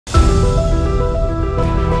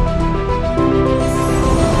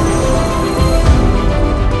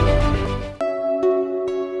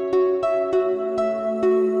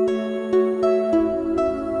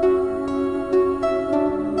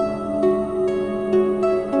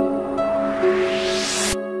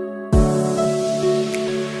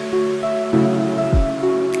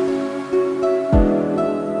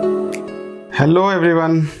Hello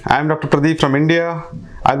everyone, I am Dr. Pradeep from India.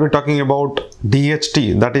 I will be talking about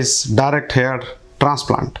DHT, that is Direct Hair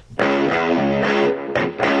Transplant.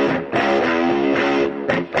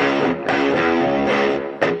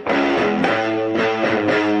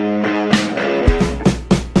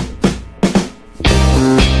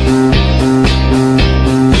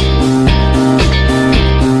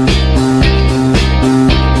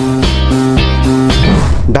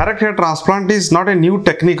 Direct hair transplant is not a new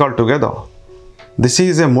technique altogether. This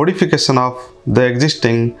is a modification of the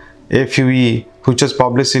existing FUE which was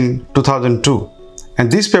published in 2002,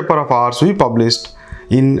 and this paper of ours we published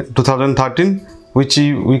in 2013, which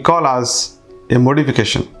we call as a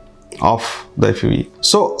modification of the FUE.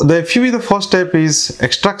 So the FUE, the first step is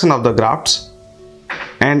extraction of the grafts,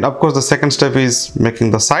 and of course the second step is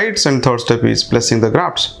making the sites, and third step is placing the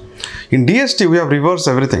grafts. In DHT we have reversed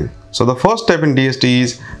everything. So the first step in DHT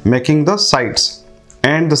is making the sites,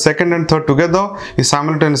 and the second and third together is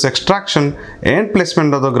simultaneous extraction and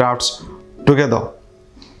placement of the grafts together.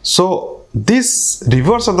 So this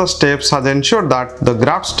reverse of the steps has ensured that the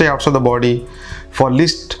grafts stay outside the body for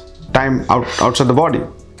least time outside the body.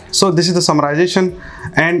 So this is the summarization,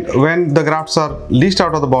 and when the grafts are least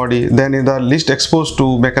out of the body, then they are least exposed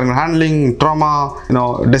to mechanical handling, trauma,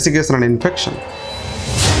 desiccation and infection.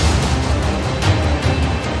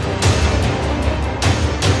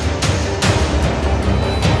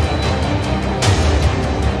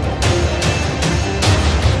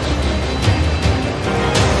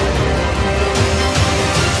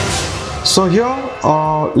 So here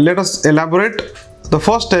let us elaborate. The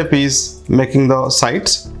first step is making the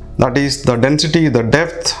sites, that is the density, the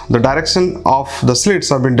depth, the direction of the slits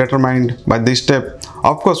have been determined by this step.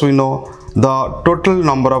 Of course we know the total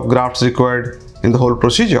number of grafts required in the whole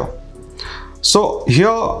procedure. So here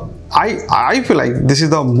I feel like this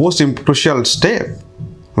is the most crucial step,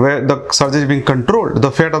 where the surgery is being controlled,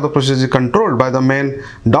 the fate of the procedure is controlled by the main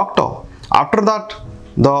doctor. After that,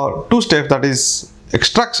 the two steps, that is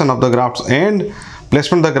extraction of the grafts and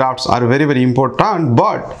placement of the grafts, are very important,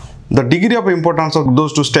 but the degree of importance of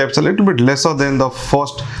those two steps a little bit lesser than the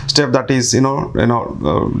first step, that is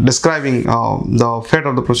describing the fate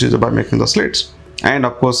of the procedure by making the slits and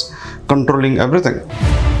of course controlling everything.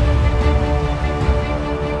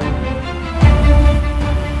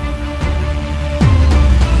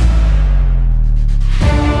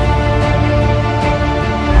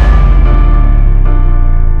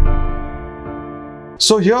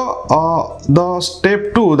 So here the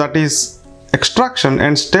step 2, that is extraction,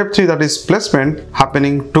 and step 3, that is placement,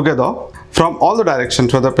 happening together from all the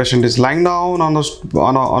directions, whether the patient is lying down on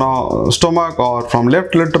a stomach or from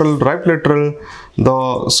left lateral, right lateral.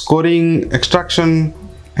 The scoring, extraction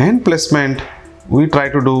and placement we try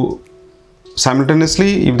to do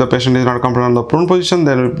simultaneously. If the patient is not comfortable on the prone position,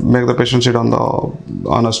 then we make the patient sit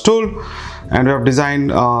on a stool, and we have designed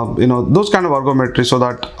those kind of ergometry so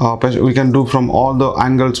that we can do from all the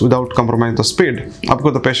angles without compromising the speed. Of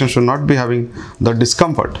course the patient should not be having the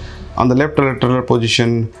discomfort on the left lateral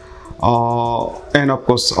position, and of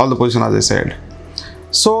course all the position as I said.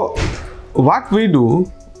 So what we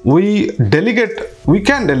do, we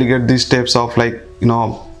can delegate these steps of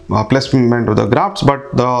placement of the grafts,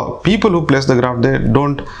 but the people who place the graft, they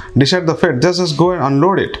don't decide the fate, just go and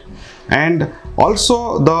unload it. And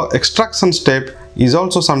also the extraction step is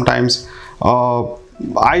also sometimes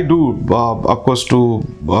I do of course to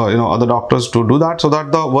other doctors to do that, so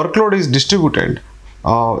that the workload is distributed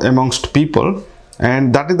amongst people,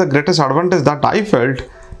 and that is the greatest advantage that I felt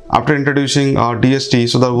after introducing DHT.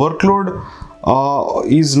 So the workload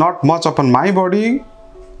is not much upon my body.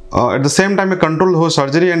 At the same time I control the whole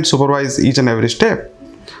surgery and supervise each and every step.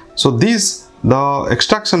 So the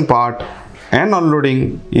extraction part and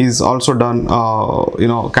unloading is also done,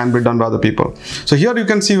 can be done by other people. So here you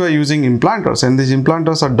can see we are using implanters, and these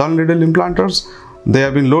implanters are done little implanters. They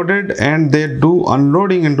have been loaded and they do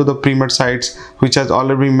unloading into the pre-made sites, which has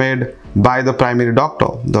already been made by the primary doctor.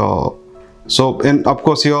 And of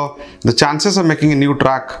course here the chances of making a new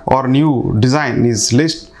track or new design is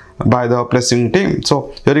less by the placing team.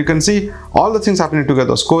 So here you can see all the things happening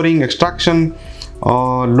together: scoring, extraction,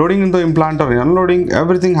 loading in the implanter and unloading,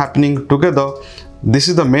 everything happening together. This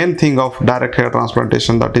is the main thing of direct hair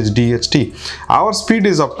transplantation, that is DHT. Our speed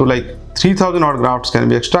is up to like 3000 odd grafts can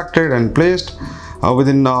be extracted and placed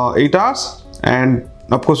within 8 hours, and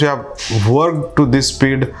of course we have worked to this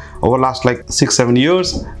speed over last like 6-7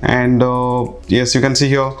 years. And yes, you can see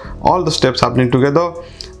here all the steps happening together.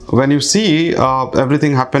 when you see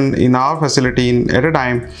everything happen in our facility at a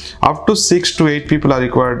time, up to 6 to 8 people are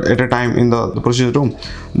required at a time in the procedure room.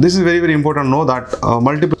 This is very, very important to know that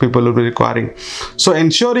multiple people will be requiring. So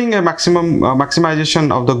ensuring a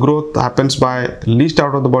maximization of the growth happens by least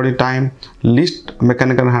out of the body time, least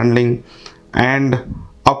mechanical handling, and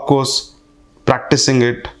of course practicing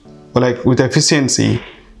it like with efficiency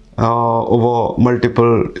over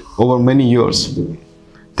many years.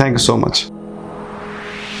 Thank you so much.